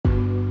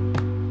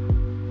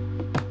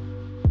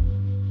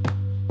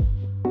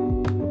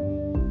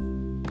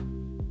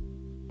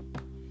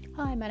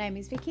my name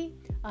is Vicky.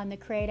 I'm the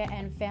creator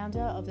and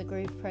founder of the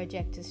Groove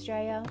Project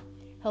Australia,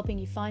 helping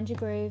you find your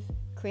groove,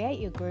 create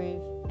your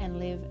groove, and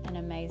live an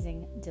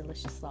amazing,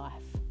 delicious life.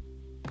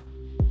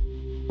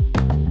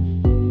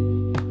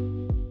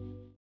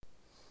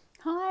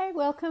 Hi,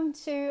 welcome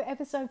to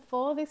episode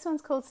 4. This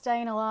one's called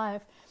Stayin'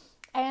 Alive.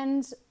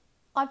 And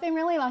I've been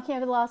really lucky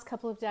over the last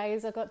couple of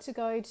days. I got to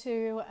go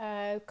to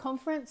a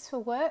conference for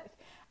work,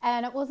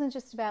 and it wasn't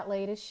just about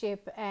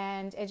leadership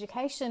and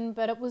education,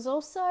 but it was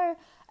also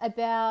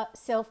about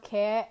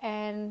self-care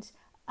and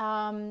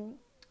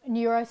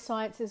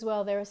neuroscience as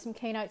well. There were some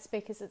keynote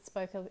speakers that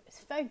spoke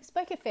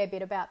a fair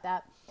bit about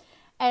that.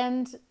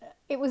 And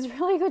it was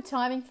really good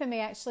timing for me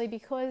actually,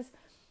 because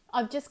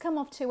I've just come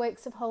off 2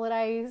 weeks of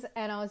holidays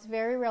and I was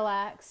very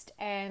relaxed,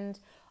 and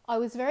I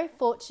was very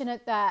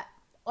fortunate that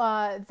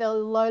the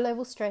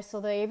low-level stress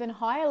or the even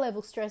higher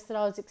level stress that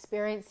I was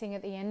experiencing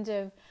at the end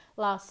of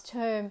last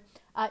term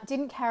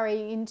didn't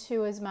carry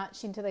into as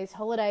much into these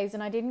holidays,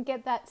 and I didn't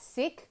get that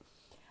sick.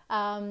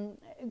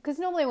 Because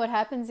normally what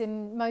happens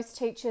in most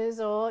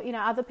teachers or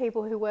other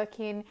people who work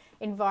in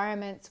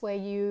environments where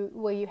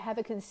you have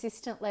a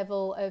consistent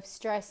level of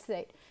stress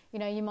that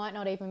you might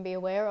not even be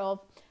aware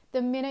of,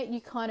 the minute you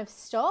kind of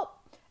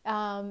stop,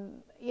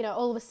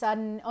 all of a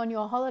sudden on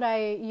your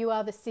holiday you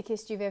are the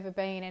sickest you've ever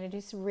been, and it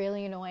is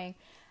really annoying.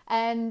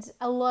 And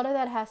a lot of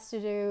that has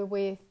to do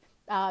with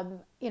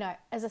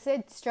as I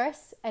said,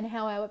 stress and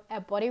how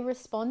our body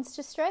responds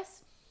to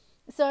stress.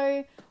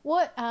 So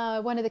what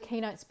one of the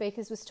keynote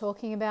speakers was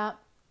talking about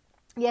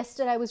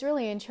yesterday was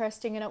really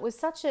interesting, and it was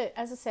such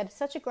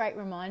a great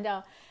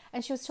reminder.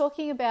 And she was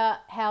talking about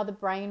how the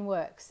brain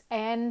works,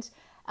 and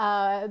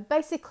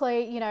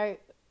basically,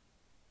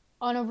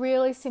 on a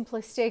really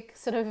simplistic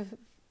sort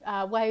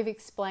of way of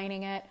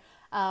explaining it,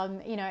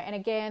 and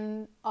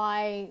again,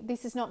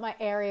 this is not my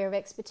area of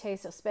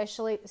expertise or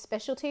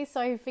specialty,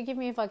 so forgive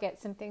me if I get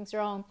some things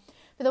wrong.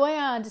 But the way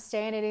I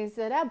understand it is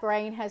that our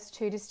brain has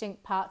 2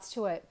 distinct parts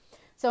to it.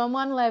 So on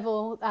one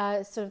level,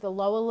 sort of the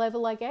lower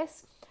level, I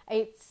guess,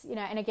 it's,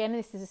 and again,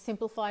 this is a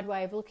simplified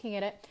way of looking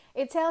at it,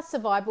 it's our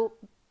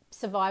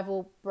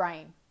survival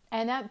brain.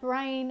 And that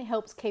brain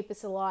helps keep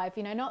us alive.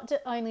 Not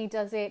only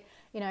does it,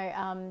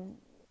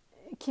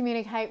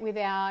 communicate with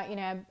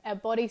our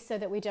body so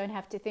that we don't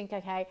have to think,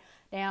 okay,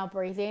 now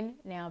breathe in,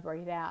 now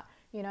breathe out,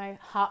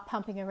 heart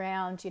pumping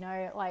around,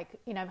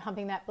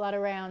 pumping that blood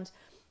around.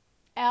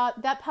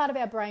 That part of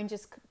our brain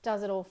just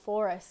does it all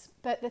for us.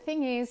 But the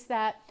thing is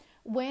that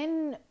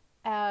when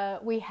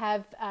we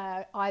have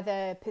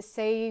either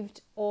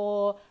perceived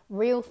or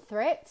real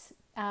threats,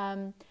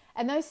 and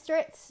those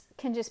threats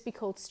can just be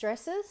called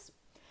stresses.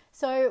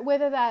 So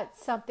whether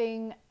that's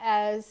something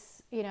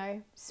as,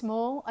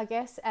 small, I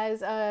guess,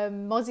 as a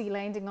mozzie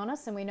landing on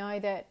us and we know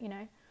that,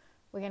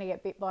 we're going to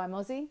get bit by a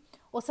mozzie,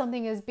 or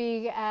something as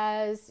big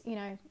as,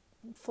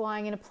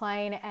 flying in a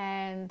plane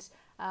and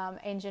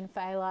engine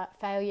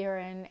failure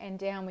and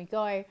down we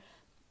go.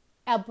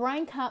 Our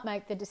brain can't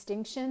make the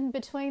distinction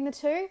between the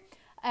two,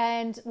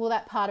 and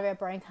that part of our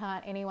brain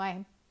can't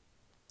anyway.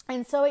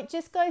 And so it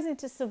just goes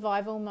into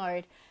survival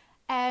mode,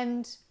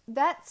 and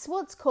that's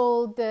what's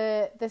called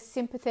the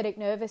sympathetic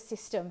nervous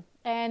system.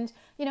 And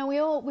we've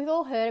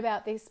all heard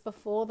about this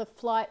before, the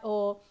fight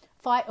or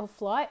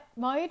flight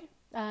mode.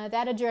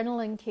 That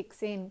adrenaline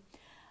kicks in.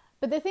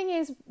 But the thing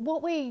is,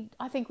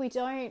 I think we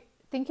don't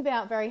think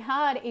about very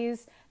hard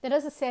is that,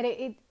 as I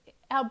said,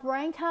 our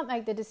brain can't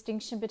make the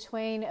distinction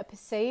between a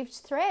perceived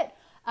threat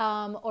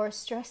or a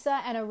stressor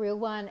and a real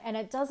one, and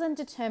it doesn't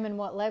determine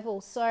what level.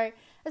 So,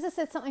 as I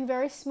said, something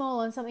very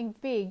small and something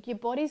big, your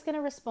body's going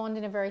to respond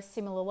in a very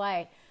similar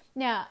way.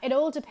 Now, it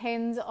all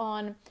depends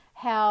on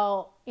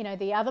how,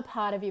 the other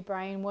part of your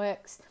brain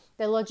works,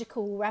 the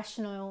logical,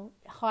 rational,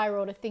 higher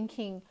order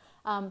thinking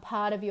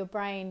part of your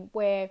brain,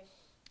 where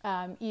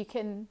you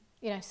can,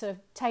 sort of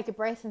take a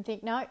breath and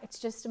think, no, it's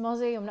just a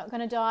mozzie, I'm not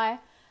going to die.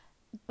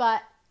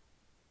 But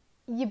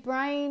your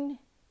brain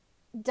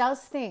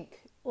does think,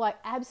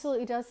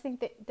 absolutely does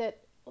think that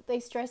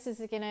these stresses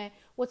are going to,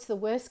 what's the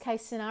worst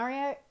case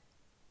scenario?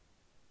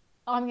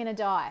 I'm going to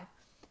die.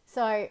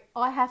 So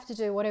I have to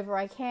do whatever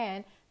I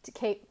can to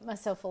keep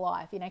myself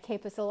alive,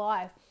 keep us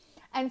alive.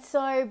 And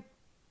so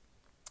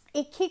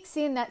it kicks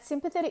in, that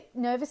sympathetic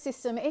nervous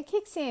system, it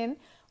kicks in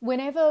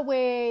whenever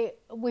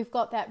we've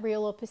got that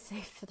real or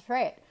perceived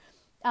threat.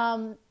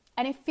 And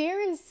if fear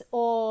is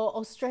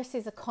or stress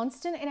is a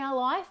constant in our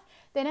life,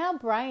 then our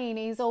brain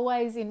is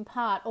always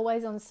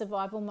on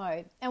survival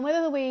mode. And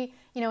whether we,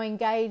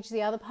 engage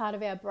the other part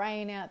of our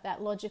brain out,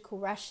 that logical,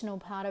 rational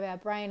part of our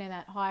brain and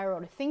that higher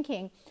order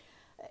thinking,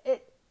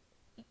 it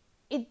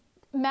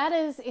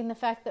matters in the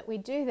fact that we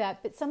do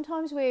that. But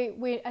sometimes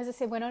we, as I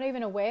said, we're not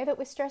even aware that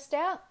we're stressed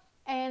out.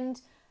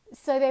 And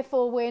so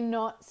therefore we're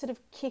not sort of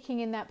kicking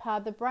in that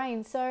part of the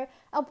brain. So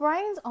our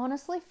brain's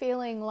honestly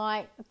feeling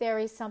like there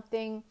is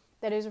something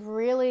that is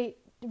really,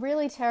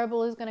 really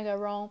terrible is going to go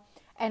wrong,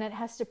 and it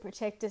has to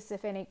protect us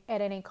at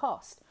any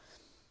cost.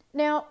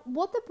 Now,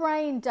 what the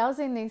brain does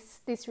in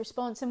this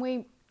response, and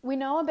we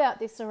know about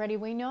this already,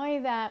 we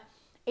know that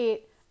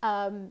it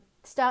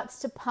starts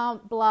to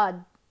pump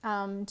blood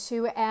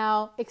to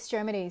our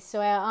extremities,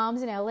 so our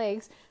arms and our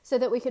legs, so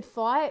that we could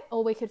fight,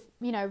 or we could,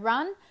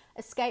 run,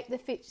 escape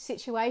the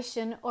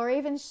situation, or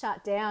even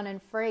shut down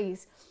and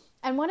freeze.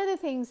 And one of the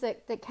things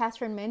that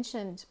Catherine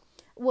mentioned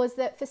was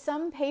that for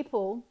some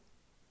people,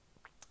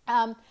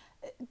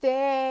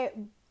 their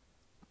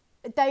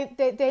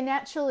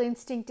natural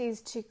instinct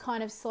is to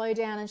kind of slow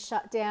down and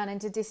shut down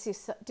and to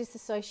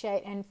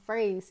disassociate and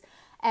freeze.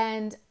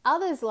 And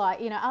others,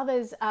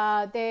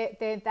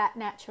 that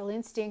natural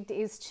instinct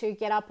is to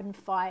get up and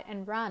fight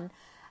and run.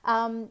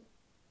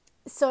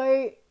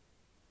 So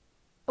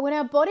when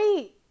our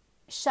body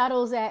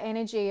shuttles our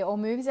energy or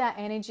moves our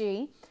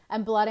energy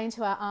and blood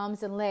into our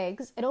arms and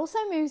legs, it also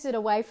moves it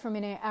away from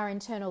our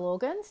internal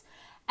organs.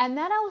 And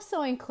that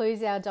also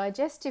includes our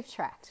digestive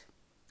tract.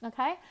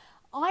 Okay?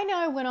 I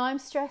know when I'm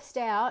stressed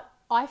out,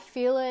 I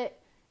feel it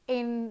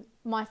in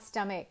my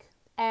stomach.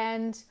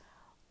 And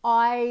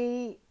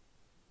I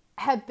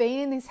have been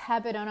in this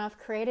habit, and I've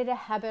created a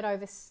habit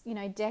over,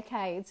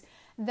 decades,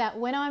 that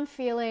when I'm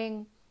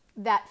feeling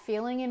that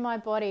feeling in my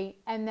body,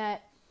 and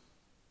that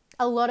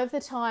a lot of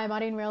the time I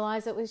didn't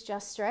realize it was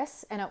just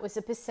stress and it was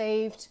a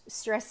perceived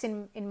stress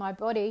in my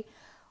body,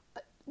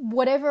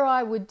 whatever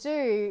I would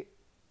do,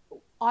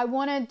 I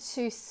wanted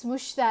to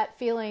smush that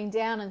feeling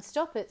down and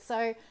stop it.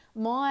 So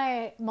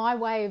my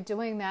way of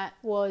doing that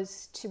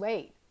was to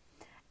eat.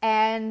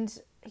 And,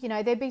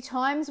 there'd be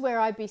times where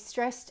I'd be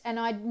stressed, and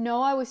I'd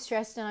know I was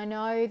stressed, and I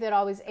know that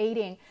I was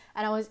eating,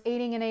 and I was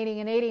eating and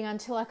eating and eating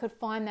until I could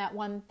find that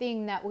one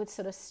thing that would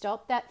sort of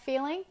stop that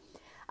feeling.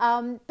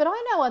 But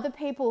I know other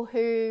people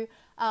who,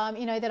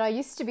 that I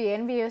used to be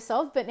envious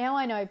of, but now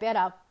I know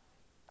better,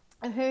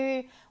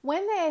 who,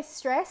 when they're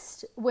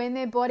stressed, when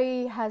their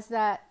body has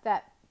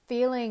that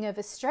feeling of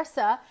a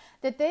stressor,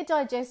 that their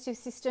digestive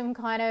system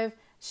kind of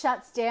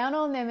shuts down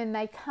on them and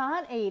they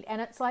can't eat,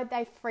 and it's like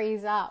they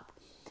freeze up.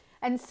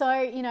 And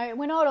so,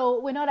 we're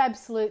not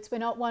absolutes, we're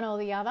not one or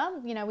the other,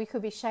 we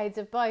could be shades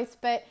of both,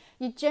 but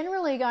you're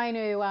generally going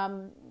to,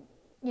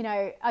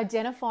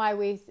 identify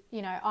with,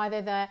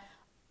 either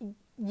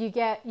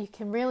you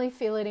can really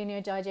feel it in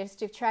your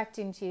digestive tract,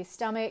 into your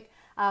stomach,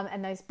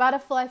 and those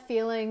butterfly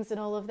feelings and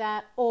all of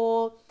that,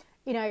 or,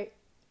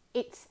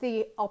 it's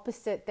the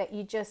opposite, that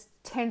you just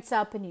tense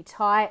up and you're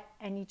tight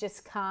and you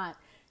just can't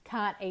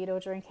eat or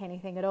drink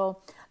anything at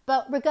all.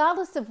 But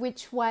regardless of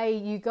which way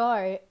you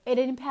go, it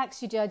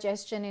impacts your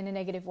digestion in a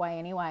negative way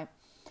anyway.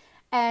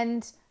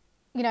 And,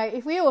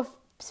 if we were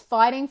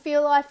fighting for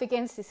your life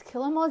against this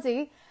killer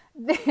mozzie,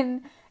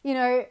 then,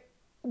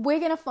 we're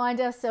going to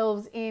find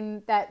ourselves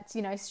in that,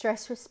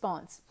 stress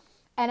response.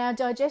 And our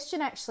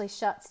digestion actually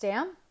shuts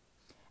down.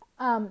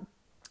 Now,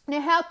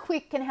 how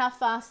quick and how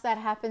fast that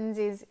happens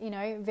is,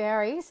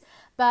 varies,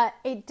 but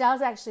it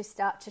does actually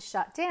start to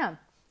shut down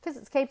because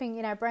it's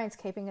keeping, our brain's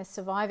keeping us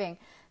surviving.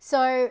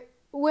 So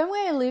when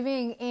we're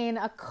living in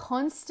a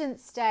constant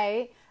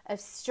state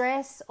of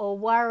stress or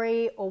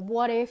worry or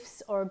what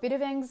ifs or a bit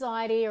of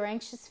anxiety or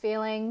anxious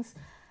feelings,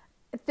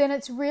 then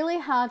it's really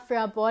hard for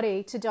our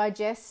body to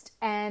digest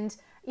and,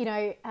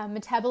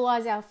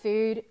 metabolize our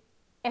food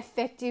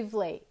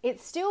effectively. It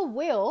still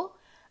will,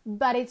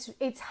 but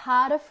it's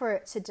harder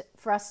for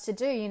us to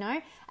do,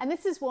 and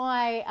this is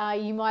why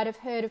you might have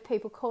heard of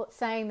people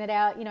saying that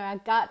our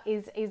gut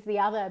is the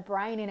other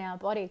brain in our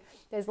body.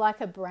 There's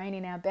like a brain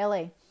in our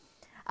belly,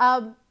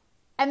 and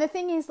the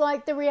thing is,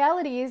 the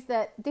reality is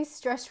that this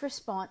stress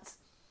response,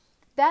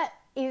 that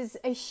is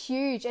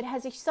it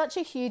has such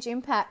a huge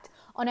impact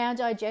on our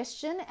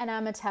digestion and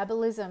our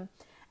metabolism.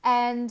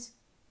 And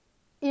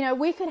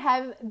we could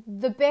have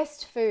the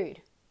best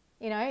food,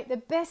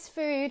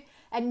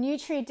 and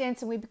nutrient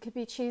dense, and we could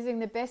be choosing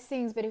the best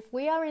things. But if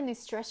we are in this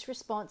stress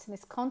response, and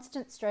this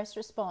constant stress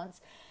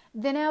response,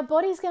 then our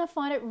body's going to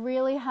find it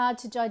really hard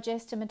to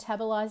digest and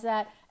metabolize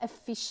that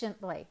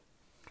efficiently.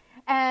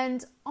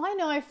 And I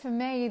know for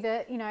me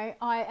that,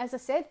 as I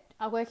said,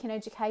 I work in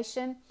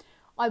education.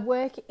 I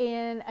work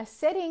in a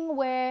setting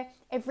where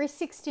every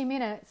 60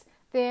 minutes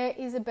there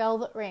is a bell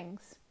that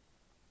rings,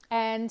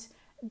 and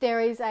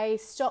there is a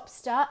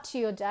stop-start to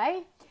your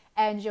day.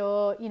 And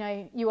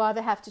you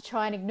either have to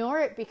try and ignore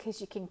it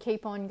because you can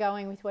keep on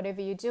going with whatever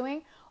you're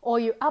doing, or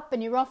you're up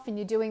and you're off and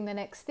you're doing the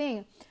next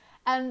thing.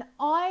 And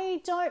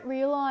I don't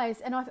realize,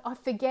 and I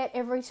forget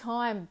every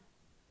time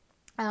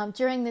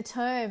during the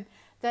term,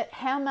 that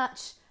how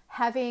much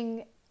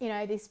having,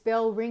 this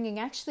bell ringing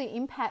actually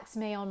impacts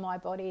me on my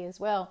body as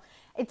well.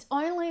 It's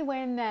only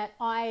when that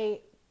I'm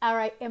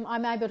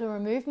able to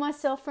remove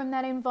myself from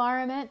that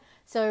environment.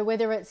 So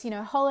whether it's,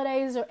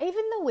 holidays or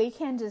even the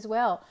weekend as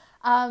well,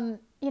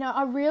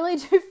 I really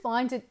do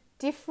find it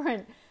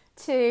different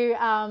to,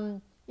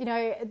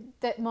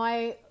 that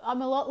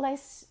I'm a lot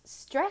less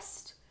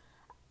stressed,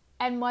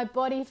 and my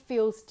body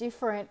feels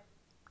different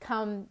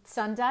come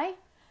Sunday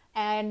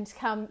and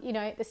come,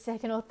 the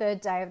second or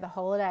third day of the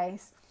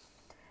holidays.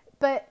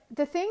 But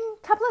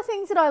couple of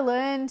things that I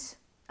learned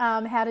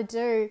how to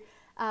do,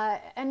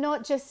 and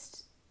not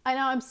just, I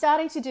know I'm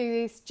starting to do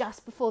this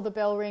just before the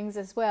bell rings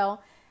as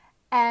well.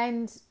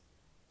 And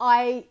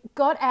I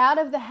got out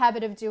of the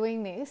habit of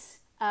doing this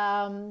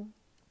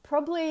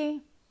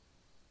probably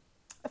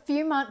a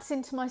few months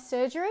into my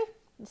surgery.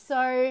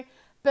 So,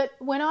 but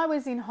when I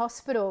was in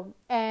hospital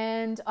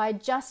and I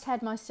just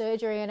had my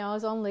surgery and I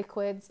was on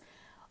liquids,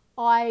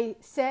 I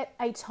set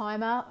a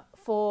timer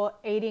for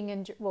eating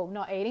and, well,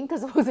 not eating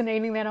because I wasn't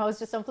eating then, I was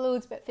just on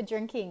fluids, but for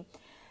drinking.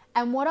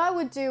 And what I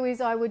would do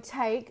is I would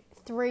take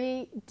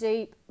 3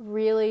 deep,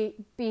 really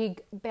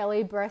big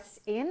belly breaths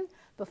in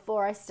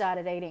before I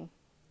started eating.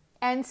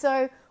 And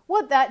so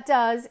what that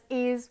does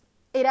is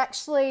it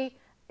actually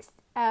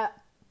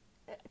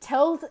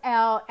tells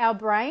our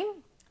brain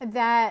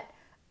that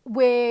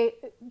we're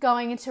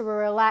going into a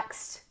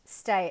relaxed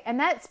state. And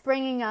that's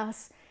bringing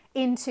us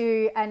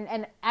into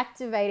and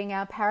activating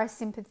our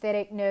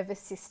parasympathetic nervous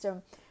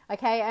system.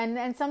 Okay,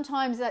 and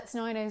sometimes that's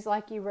known as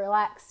like your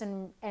relax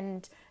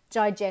and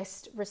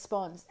digest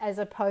response, as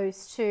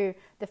opposed to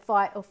the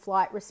fight or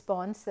flight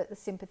response that the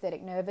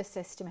sympathetic nervous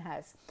system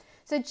has.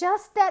 So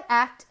just that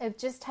act of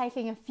just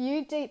taking a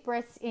few deep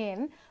breaths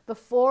in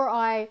before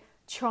I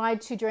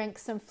tried to drink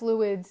some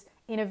fluids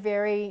in a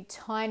very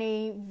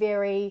tiny,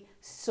 very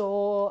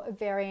sore,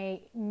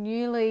 very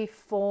newly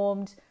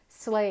formed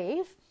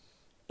sleeve,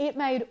 it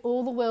made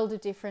all the world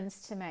of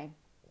difference to me.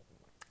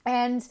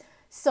 And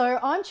so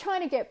I'm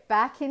trying to get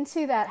back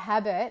into that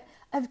habit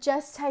of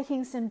just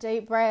taking some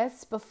deep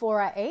breaths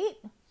before I eat,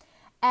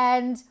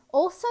 and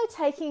also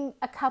taking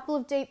a couple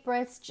of deep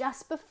breaths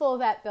just before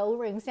that bell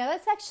rings. Now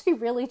that's actually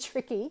really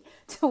tricky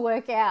to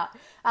work out.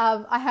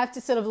 I have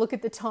to sort of look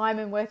at the time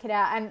and work it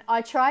out. And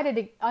I tried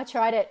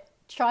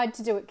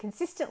to do it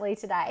consistently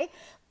today,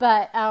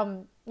 but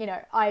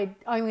I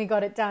only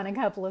got it done a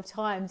couple of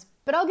times.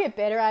 But I'll get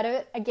better at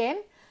it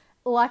again.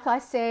 Like I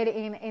said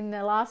in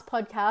the last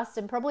podcast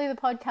and probably the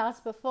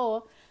podcast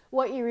before,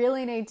 what you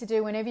really need to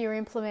do whenever you're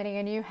implementing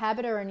a new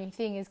habit or a new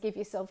thing is give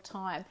yourself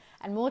time,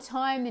 and more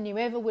time than you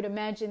ever would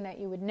imagine that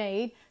you would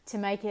need to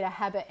make it a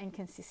habit and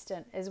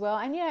consistent as well.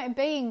 And,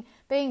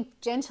 being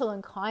gentle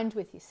and kind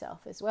with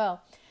yourself as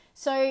well.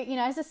 So,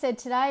 as I said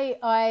today,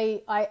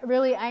 I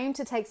really aim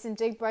to take some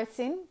deep breaths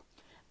in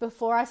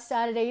before I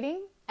started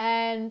eating,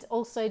 and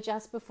also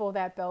just before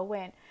that bell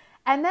went.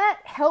 And that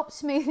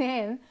helped me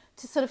then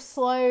to sort of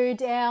slow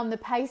down the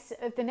pace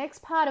of the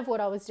next part of what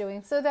I was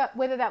doing. So that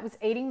whether that was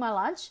eating my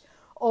lunch,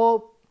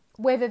 or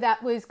whether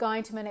that was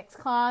going to my next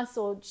class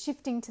or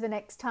shifting to the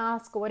next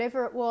task, or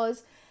whatever it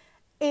was,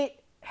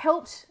 it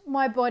helped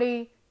my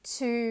body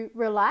to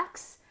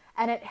relax,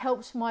 and it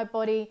helped my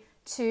body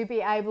to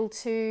be able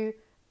to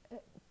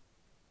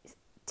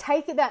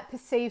take that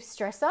perceived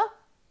stressor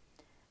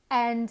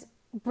and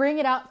bring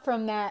it up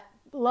from that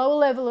lower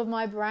level of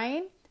my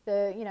brain,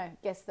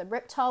 the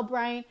reptile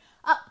brain,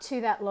 up to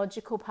that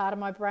logical part of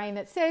my brain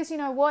that says, you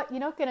know what, you're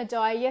not going to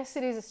die. Yes,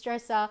 it is a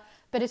stressor,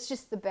 but it's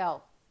just the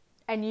bell,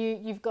 and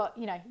you've got,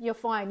 you're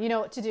fine. You know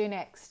what to do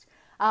next,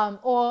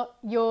 or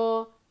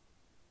you're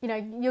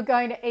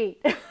going to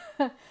eat.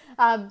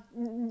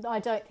 I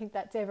don't think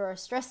that's ever a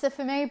stressor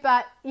for me,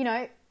 but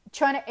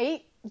trying to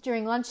eat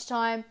during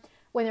lunchtime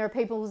when there are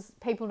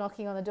people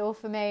knocking on the door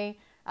for me,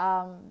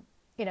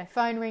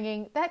 phone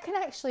ringing, that can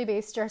actually be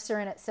a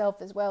stressor in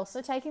itself as well.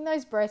 So taking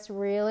those breaths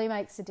really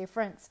makes a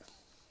difference.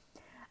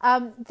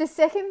 The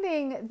second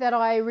thing that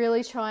I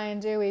really try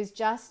and do is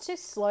just to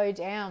slow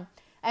down.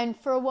 And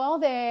for a while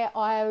there,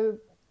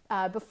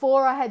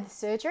 before I had the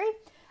surgery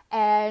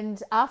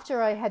and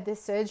after I had the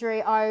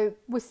surgery, I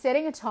was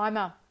setting a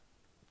timer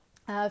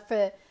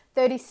for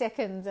 30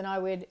 seconds, and I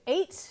would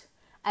eat,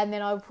 and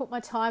then I would put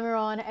my timer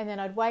on, and then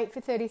I'd wait for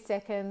 30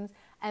 seconds,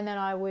 and then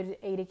I would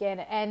eat again.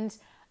 And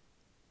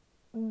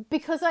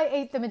because I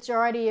eat the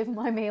majority of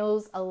my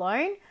meals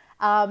alone,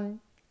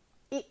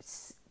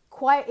 it's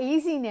quite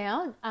easy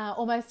now,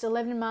 almost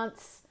 11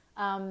 months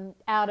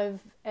out of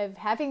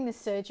having the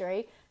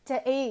surgery,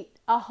 to eat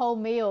a whole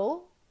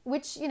meal,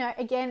 which,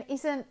 again,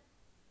 isn't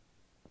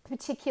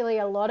particularly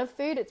a lot of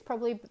food. It's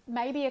probably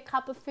maybe a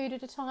cup of food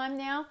at a time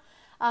now.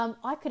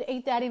 I could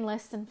eat that in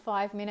less than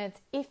 5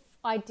 minutes if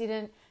I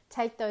didn't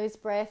take those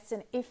breaths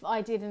and if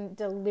I didn't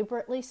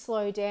deliberately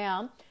slow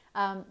down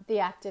the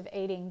act of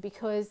eating,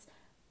 because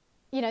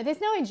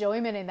there's no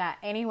enjoyment in that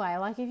anyway.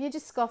 Like if you're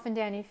just scoffing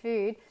down your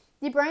food,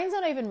 your brain's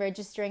not even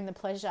registering the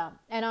pleasure.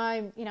 And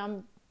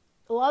I'm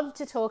love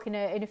to talk in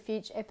a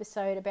future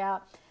episode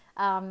about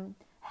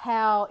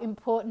how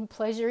important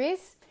pleasure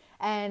is,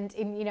 and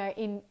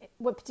in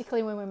what,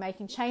 particularly when we're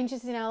making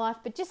changes in our life,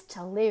 but just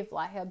to live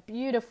like a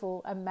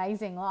beautiful,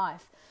 amazing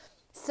life.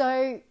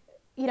 So,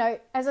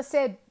 as I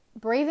said,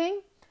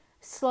 breathing,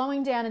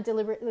 slowing down and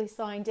deliberately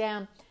slowing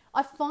down.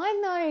 I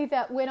find though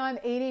that when I'm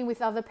eating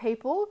with other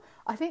people,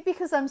 I think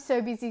because I'm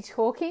so busy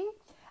talking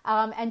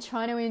and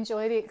trying to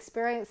enjoy the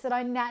experience, that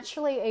I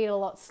naturally eat a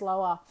lot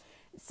slower.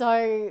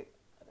 So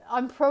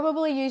I'm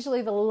probably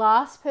usually the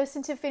last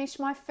person to finish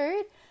my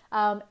food,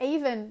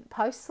 even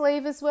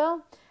post-sleeve as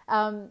well.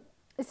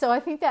 So I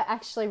think that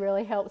actually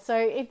really helps. So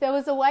if there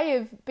was a way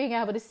of being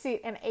able to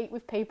sit and eat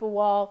with people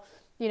while,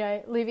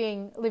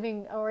 living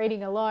or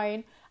eating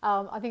alone,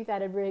 I think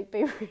that'd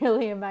be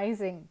really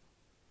amazing.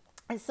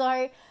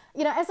 So,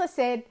 as I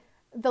said,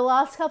 the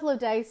last couple of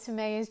days for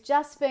me has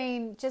just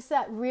been just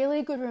that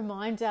really good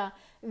reminder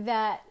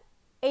that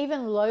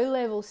even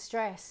low-level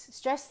stress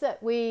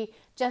that we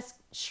just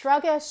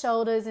shrug our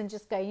shoulders and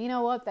just go, you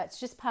know what, that's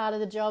just part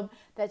of the job.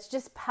 That's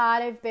just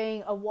part of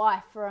being a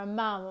wife or a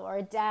mum or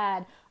a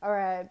dad or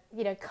a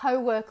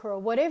co-worker or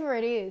whatever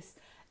it is.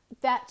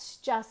 That's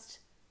just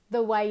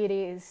the way it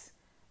is.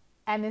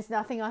 And there's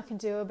nothing I can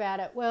do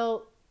about it.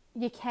 Well,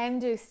 you can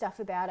do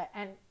stuff about it,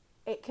 and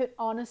it could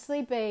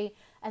honestly be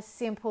as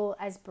simple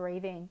as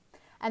breathing.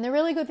 And the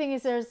really good thing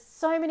is there's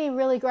so many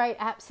really great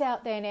apps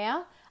out there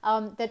now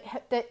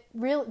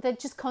that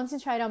just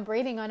concentrate on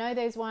breathing. I know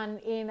there's one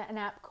in an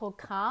app called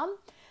Calm,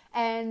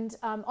 and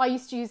I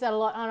used to use that a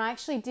lot, and I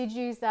actually did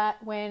use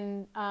that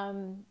when,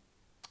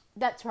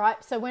 that's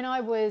right, so when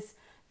I was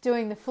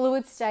doing the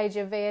fluid stage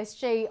of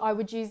VSG, I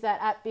would use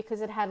that app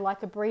because it had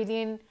like a breathe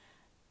in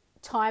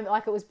time,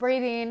 like it was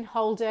breathe in,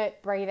 hold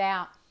it, breathe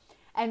out.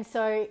 And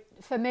so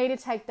for me to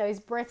take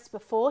those breaths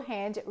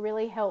beforehand, it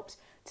really helped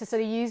to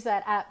sort of use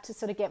that app to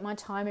sort of get my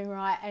timing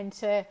right and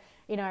to,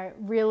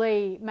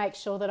 really make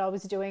sure that I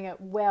was doing it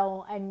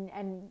well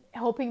and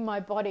helping my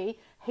body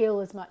heal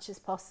as much as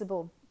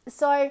possible.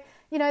 So,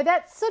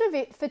 that's sort of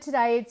it for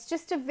today. It's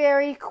just a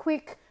very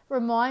quick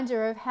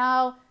reminder of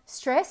how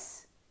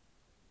stress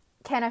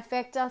can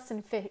affect us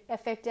and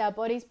affect our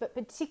bodies, but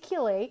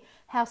particularly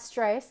how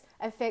stress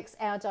affects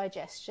our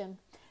digestion.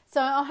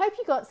 So I hope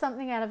you got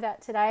something out of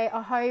that today.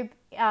 I hope,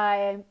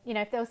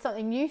 if there was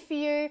something new for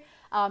you,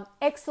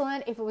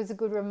 excellent. If it was a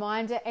good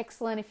reminder,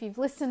 excellent. If you've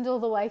listened all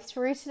the way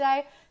through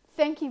today,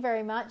 thank you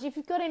very much. If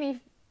you've got any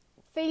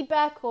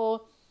feedback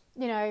or,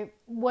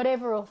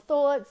 whatever or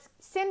thoughts,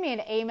 send me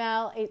an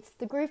email. It's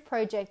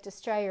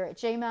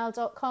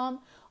thegrooveprojectaustralia@gmail.com,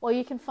 or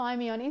you can find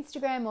me on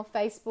Instagram or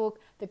Facebook,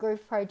 The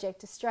Groove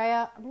Project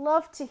Australia. I'd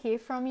love to hear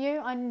from you.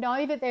 I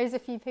know that there's a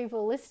few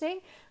people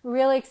listening.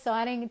 Really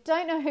exciting.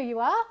 Don't know who you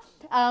are,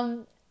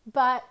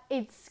 but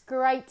it's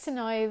great to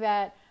know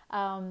that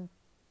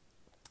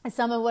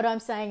some of what I'm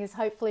saying is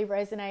hopefully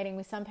resonating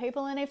with some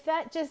people. And if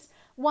that just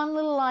one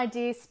little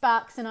idea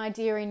sparks an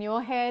idea in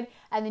your head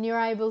and then you're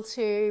able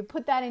to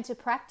put that into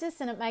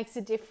practice and it makes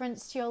a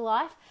difference to your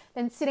life,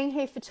 then sitting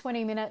here for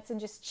 20 minutes and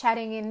just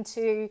chatting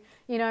into,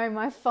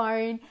 my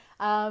phone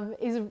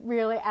is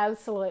really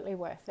absolutely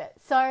worth it.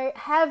 So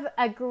have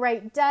a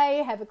great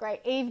day, have a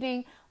great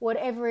evening,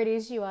 whatever it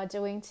is you are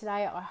doing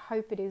today. I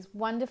hope it is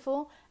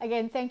wonderful.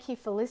 Again, thank you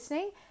for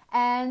listening,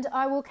 and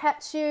I will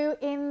catch you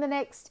in the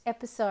next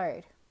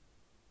episode.